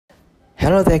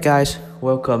Hello there, guys.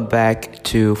 Welcome back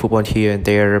to Football Here and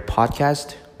There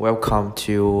podcast. Welcome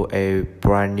to a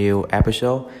brand new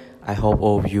episode. I hope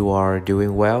all of you are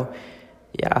doing well.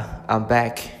 Yeah, I'm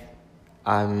back.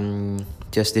 I'm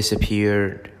just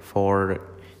disappeared for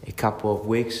a couple of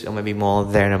weeks or maybe more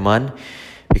than a month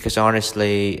because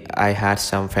honestly, I had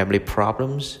some family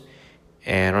problems.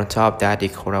 And on top of that, the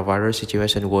coronavirus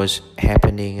situation was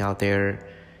happening out there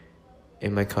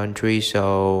in my country.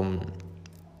 So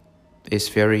it's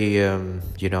very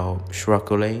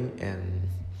struggling and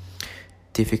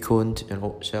difficult, and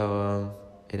also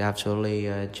it's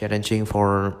absolutely challenging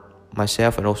for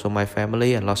myself and also my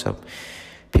family and lots of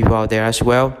people out there as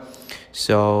well.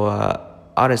 So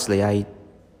honestly, I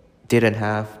didn't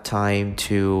have time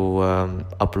to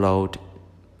upload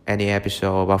any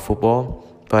episode about football,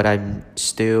 but I'm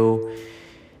still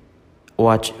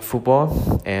watch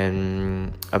football,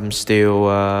 and I'm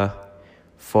still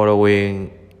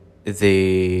following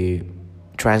the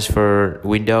transfer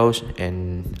windows,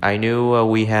 and I knew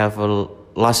we have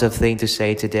lots of things to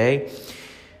say today.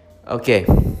 Okay,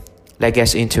 let's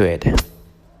get into it.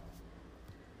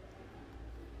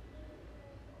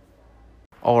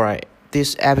 Alright,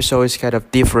 this episode is kind of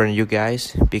different, you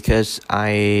guys, because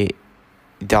I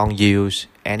don't use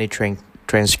any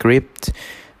transcript,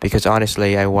 because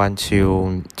honestly I want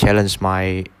to challenge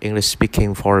my English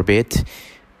speaking for a bit.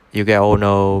 You guys all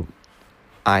know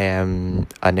I am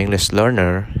an English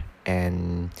learner,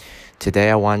 and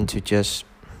today I want to just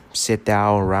sit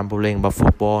down rambling about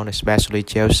football, especially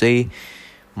Chelsea,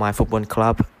 my football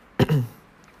club.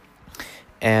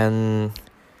 And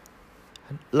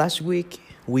last week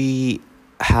we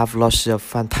have lots of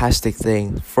fantastic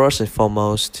things. First and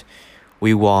foremost,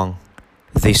 we won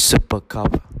the Super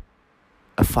Cup,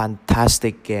 a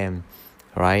fantastic game,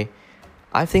 right?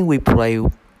 I think we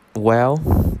played well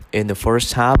in the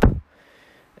first half.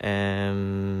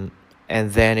 And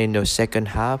then in the second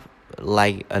half,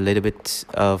 like a little bit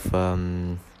of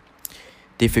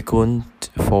difficult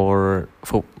for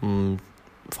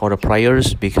the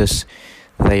players, because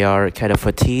they are kind of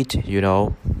fatigued.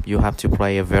 You have to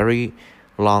play a very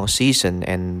long season,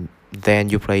 and then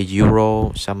you play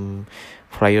Euro. Some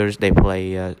players, they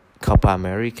play Copa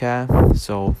America,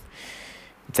 so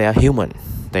they are human,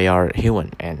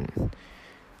 and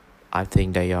I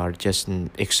think they are just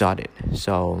exhausted.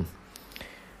 So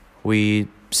we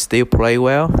still play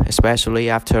well, especially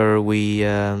after we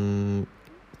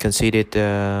conceded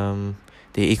the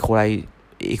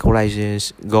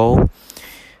equalizers goal.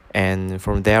 And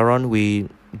from there on, we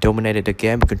dominated the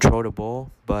game, controlled the ball,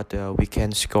 but we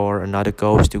can score another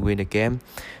goal to win the game.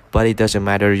 But it doesn't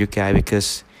matter, you guys,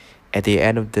 because at the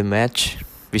end of the match,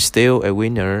 we're still a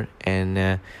winner,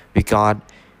 and we got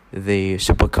the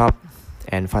Super Cup.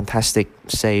 And fantastic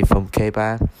save from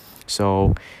Kepa,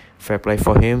 so fair play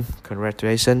for him.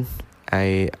 Congratulations.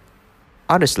 I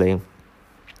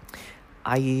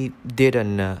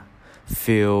didn't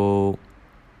feel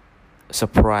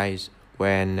surprised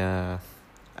when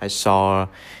I saw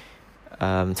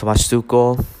Thomas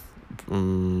Tuchel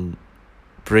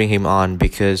bring him on,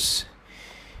 because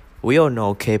we all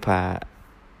know Kepa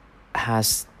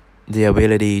has the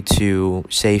ability to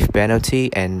save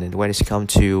penalty, and when it's come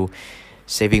to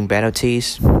saving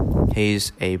penalties,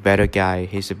 he's a better guy.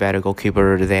 He's a better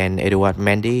goalkeeper than Edouard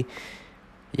Mendy.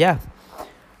 Yeah.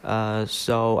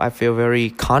 So I feel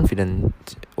very confident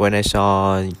when I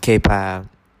saw Kepa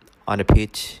on the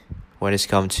pitch when it's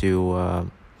come to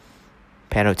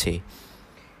penalty.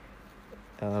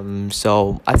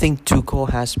 So I think Tuchel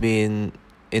has been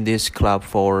in this club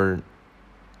for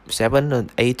 7 or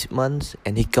 8 months,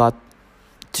 and he got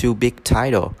 2 big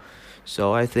titles.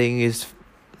 So I think it's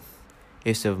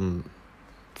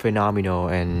phenomenal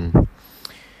and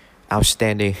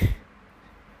outstanding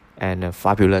and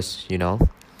fabulous,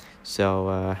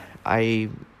 So I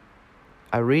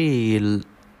really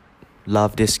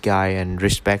love this guy and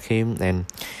respect him, and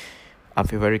I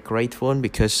feel very grateful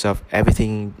because of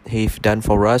everything he's done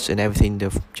for us and everything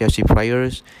the Chelsea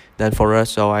players done for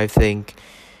us. So I think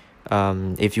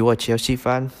if you are a Chelsea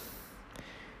fan,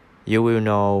 you will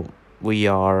know we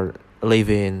are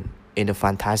living in a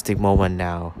fantastic moment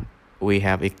now. We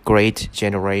have a great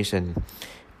generation,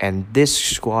 and this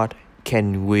squad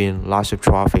can win lots of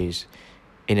trophies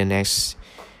in the next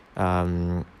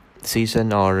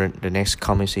season or the next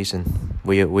coming season.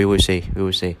 We will see.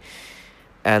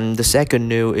 And the second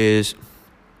news is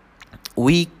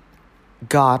we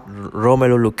got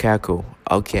Romelu Lukaku.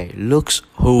 Okay, looks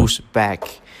who's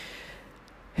back.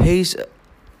 He's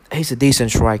a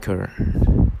decent striker,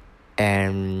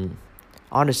 and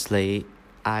honestly,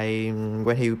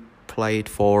 when he played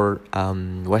for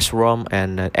West Brom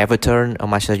and Everton or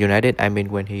Manchester United. I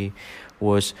mean, when he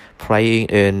was playing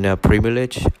in Premier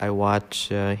League, I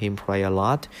watched him play a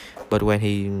lot. But when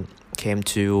he came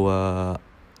to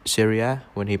Syria,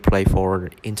 when he played for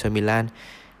Inter Milan,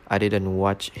 I didn't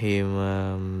watch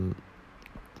him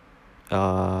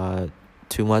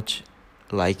too much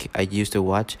like I used to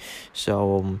watch.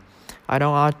 So I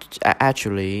don't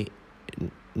actually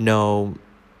know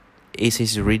is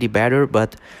he really better,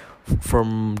 but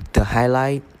from the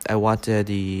highlight, I watched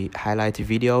the highlight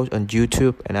videos on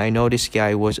YouTube, and I know this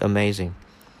guy was amazing.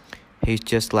 He's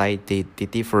just like the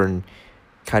different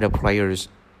kind of players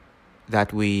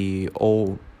that we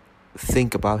all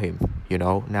think about him.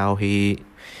 Now he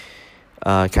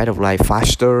kind of like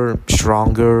faster,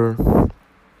 stronger,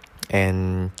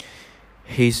 and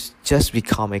he's just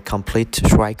become a complete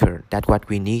striker. That's what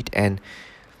we need. And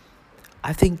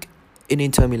I think in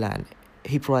Inter Milan,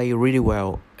 he played really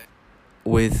well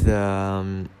with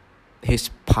his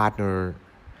partner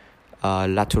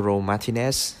Lautaro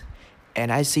Martinez,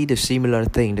 and I see the same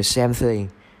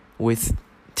thing with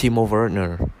Timo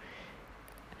Werner.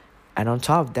 And on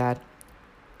top of that,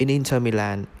 in Inter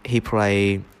Milan, he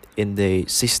played in the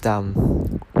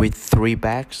system with three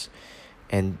backs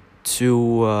and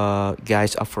two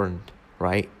guys up front,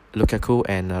 right? Lukaku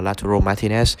and Lautaro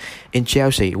Martinez. In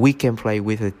Chelsea, we can play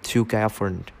with a two guy up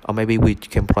front, or maybe we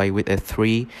can play with a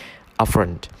three up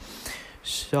front.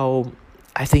 So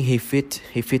I think he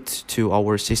fits to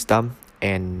our system,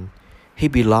 and he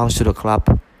belongs to the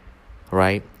club,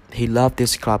 right? He loves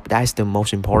this club. That's the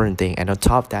most important thing. And on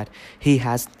top of that, he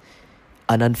has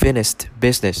an unfinished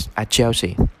business at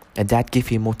Chelsea, and that gives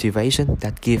him motivation.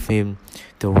 That gives him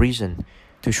the reason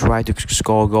to try to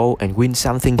score a goal and win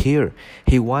something here.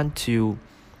 He wants to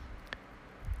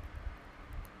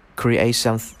create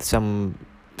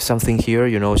something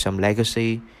here, some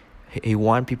legacy. He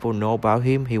wants people to know about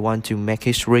him. He wants to make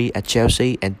history at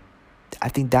Chelsea, and I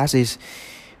think that is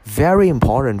very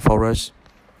important for us.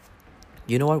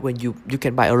 You know what? When you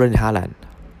can buy Erling Haaland,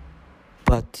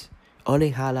 but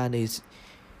Erling Haaland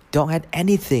don't have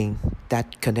anything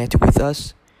that connected with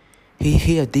us.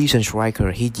 He a decent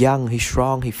striker. He's young, he's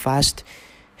strong, he's fast.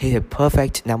 He's a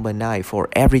perfect number 9 for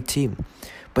every team.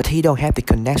 But he don't have the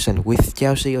connection with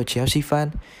Chelsea or Chelsea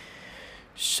fan.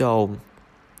 So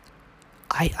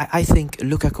I think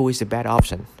Lukaku is the better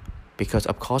option, because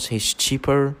of course he's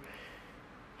cheaper.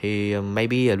 He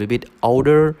maybe a little bit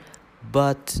older,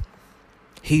 but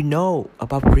he know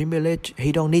about Premier League.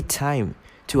 He don't need time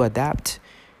to adapt.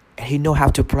 He know how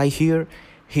to play here.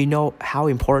 He know how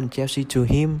important Chelsea to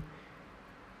him,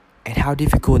 and how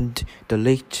difficult the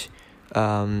league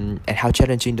and how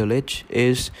challenging the league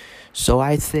is. So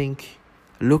I think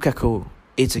Lukaku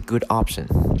is a good option.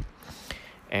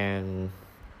 And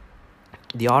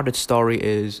the other story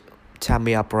is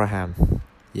Tammy Abraham.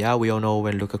 Yeah, we all know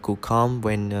when Lukaku comes,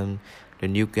 when the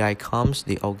new guy comes,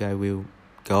 the old guy will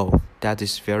go. That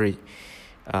is very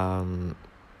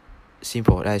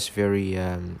simple. That is very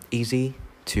easy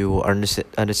to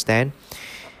understand.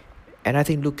 And I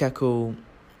think Lukaku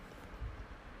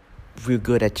real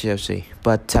good at Chelsea.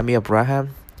 But Tammy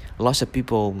Abraham, lots of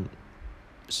people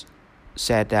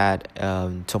said that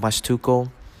Thomas Tuchel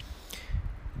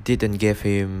didn't give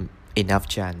him enough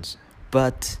chance.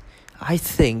 But I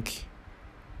think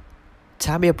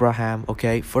Tammy Abraham,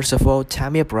 okay, first of all,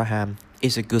 Tammy Abraham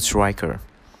is a good striker.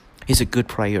 He's a good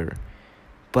player.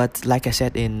 But like I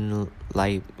said in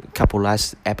like couple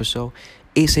last episode,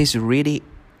 is he really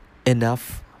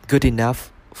good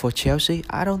enough for Chelsea?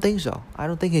 I don't think so. I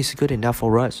don't think he's good enough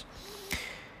for us.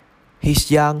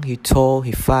 He's young, he's tall,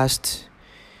 he's fast,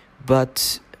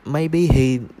 but maybe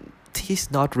he's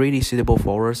not really suitable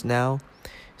for us now.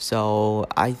 So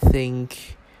I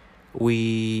think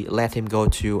we let him go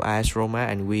to AS Roma,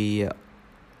 and we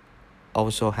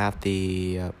also have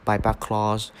the buyback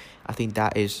clause. I think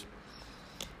that is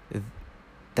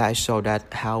so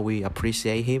that how we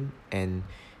appreciate him and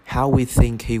how we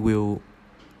think he will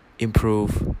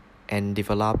improve and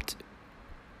develop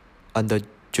under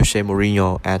Jose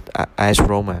Mourinho at AS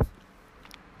Roma.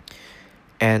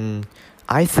 And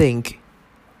I think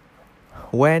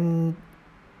when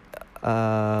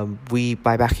we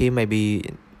buy back him,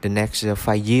 maybe the next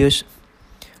 5 years,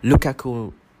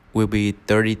 Lukaku will be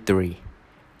 33,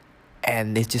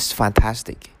 and it's just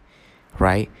fantastic,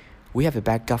 right? We have a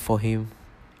backup for him,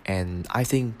 and I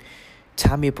think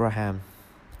Tammy Abraham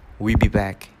will be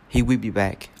back. He will be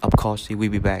back. Of course, he will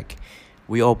be back.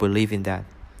 We all believe in that.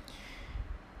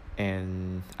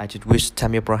 And I just wish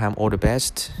Tammy Abraham all the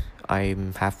best. I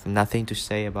have nothing to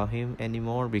say about him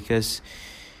anymore, because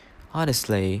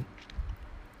honestly,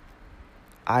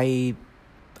 I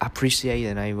appreciate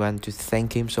and I want to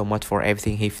thank him so much for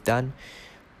everything he's done.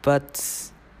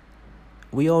 But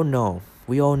we all know,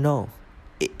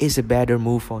 it is a better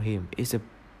move for him. It's a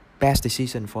best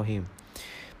decision for him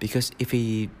because if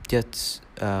he just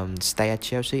stay at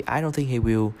Chelsea, I don't think he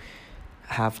will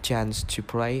have chance to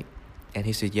play. And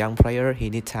he's a young player. He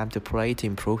needs time to play to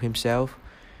improve himself,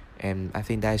 and I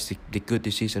think that's the good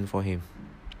decision for him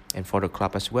and for the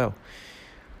club as well.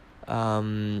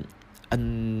 Um,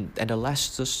 and the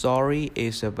last story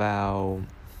is about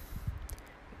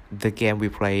the game we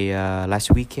played last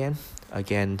weekend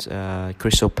against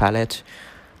Crystal Palace.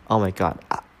 Oh my God!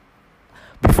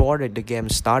 Before the game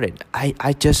started,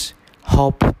 I just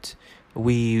hoped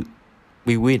we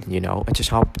we win. I just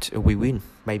hoped we win.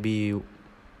 Maybe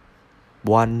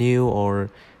 1-0 or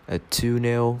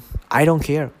 2-0. I don't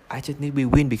care. I just need we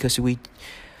win because we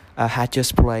had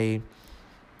just played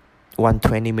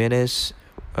 120 minutes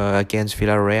against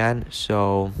Villarreal.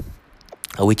 So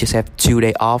we just have 2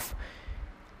 days off.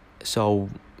 So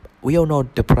we all know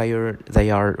the player,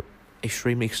 they are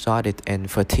extremely excited and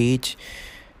fatigued.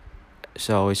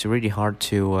 So it's really hard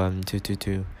to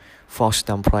force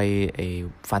them play a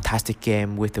fantastic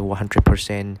game with the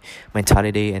 100%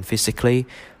 mentality and physically.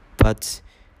 But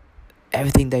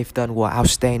everything they've done was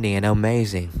outstanding and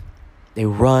amazing. They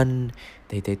run,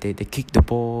 they kick the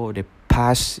ball, they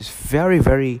pass very,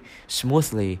 very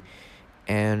smoothly,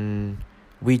 and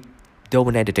we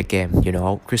dominated the game.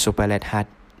 Crystal Palace had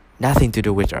nothing to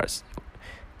do with us.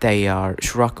 They are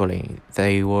struggling.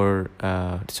 They were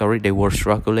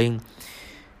struggling.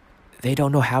 They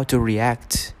don't know how to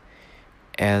react,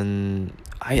 and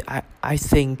I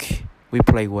think we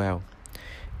play well.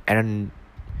 And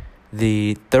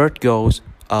the third goal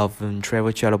of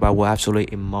Trevor Chalobah was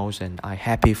absolutely emotion. I'm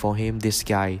happy for him. This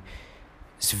guy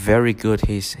is very good.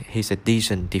 He's a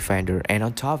decent defender. And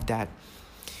on top of that,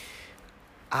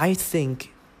 I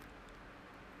think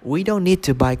we don't need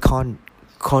to buy Conde,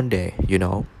 Conde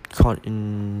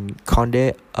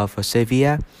of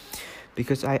Sevilla,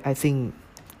 because I think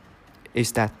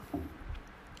is that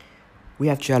we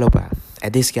have Chalobah,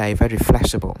 and this guy is very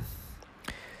flexible.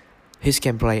 He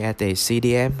can play at a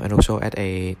CDM and also at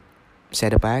a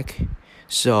center back.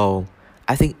 So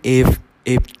I think if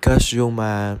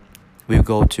Kazuma will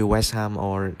go to West Ham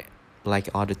or like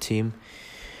other team,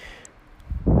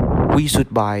 we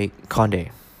should buy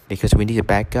Conde because we need a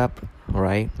backup,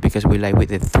 right? Because we like with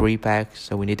the 3-pack,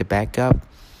 so we need a backup.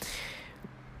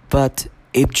 But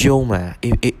if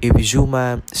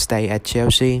Zuma stay at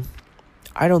Chelsea,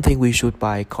 I don't think we should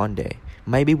buy Conde.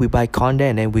 Maybe we buy Conde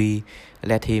and then we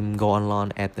let him go on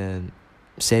loan at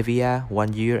Sevilla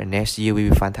 1 year, and next year will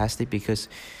be fantastic because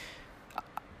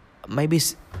maybe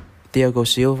Thiago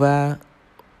Silva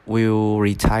will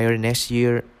retire next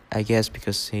year, I guess,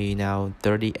 because he now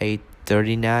 38,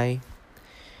 39.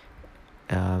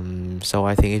 So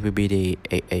I think it will be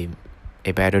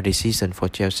a better decision for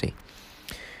Chelsea.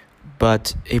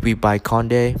 But if we buy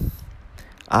Conde,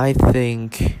 I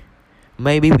think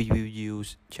maybe we will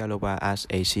use Chalobah as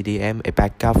a CDM, a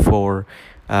backup for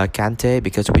Kante,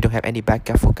 because we don't have any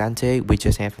backup for Kante. We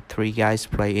just have 3 guys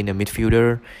play in the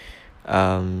midfielder,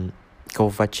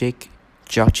 Kovacic,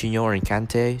 Jorginho and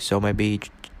Kante. So maybe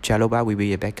Chalobah will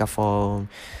be a backup for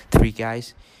 3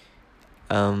 guys.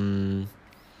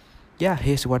 Yeah,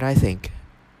 here's what I think.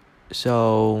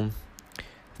 So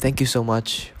thank you so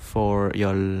much for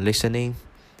your listening.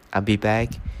 I'll be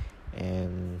back,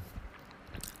 and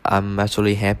I'm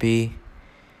actually happy,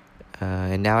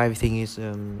 and now everything is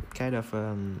kind of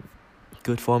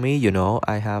good for me.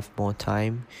 I have more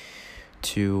time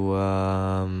to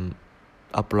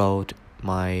upload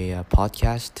my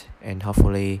podcast, and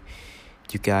hopefully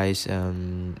you guys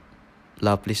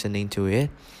love listening to it.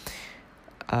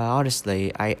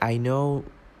 Honestly, I know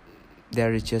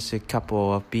there is just a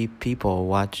couple of people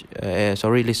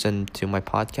listen to my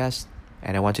podcast,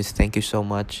 and I want to thank you so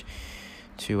much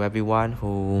to everyone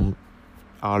who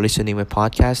are listening to my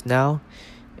podcast now.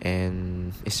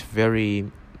 And it's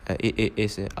very it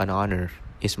is an honor.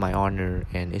 It's my honor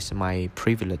and it's my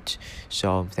privilege.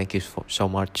 So thank you so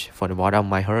much for the bottom of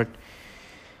my heart,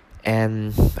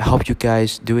 and I hope you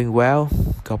guys doing well.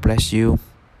 God bless you.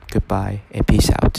 Goodbye and peace out.